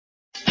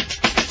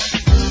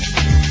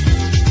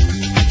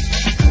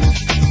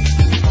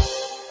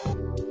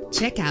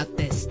Check out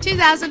this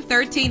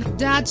 2013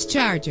 Dodge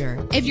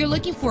Charger. If you're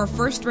looking for a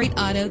first-rate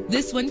auto,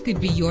 this one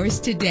could be yours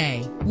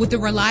today. With a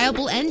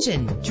reliable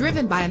engine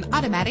driven by an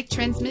automatic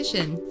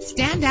transmission,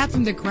 stand out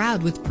from the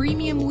crowd with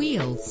premium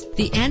wheels.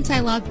 The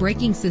anti-lock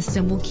braking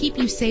system will keep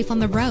you safe on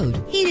the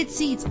road. Heated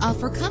seats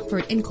offer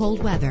comfort in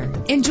cold weather.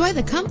 Enjoy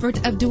the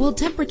comfort of dual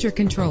temperature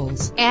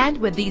controls. And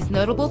with these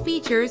notable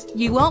features,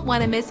 you won't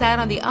want to miss out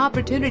on the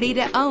opportunity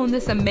to own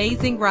this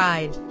amazing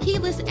ride.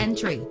 Keyless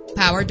entry,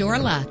 power door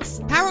locks,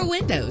 power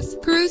windows,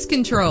 cruise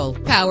control,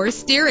 power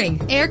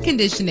steering, air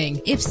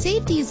conditioning. If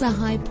safety is a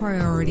high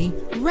priority,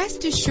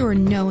 rest assured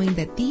knowing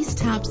that these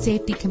top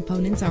safety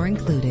components are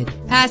included: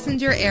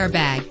 passenger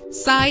airbag,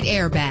 side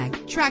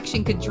airbag,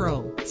 traction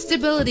control,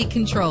 stability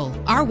control.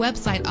 Our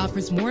website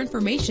offers more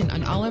information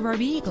on all of our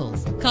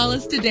vehicles. Call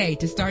us today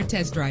to start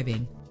test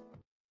driving.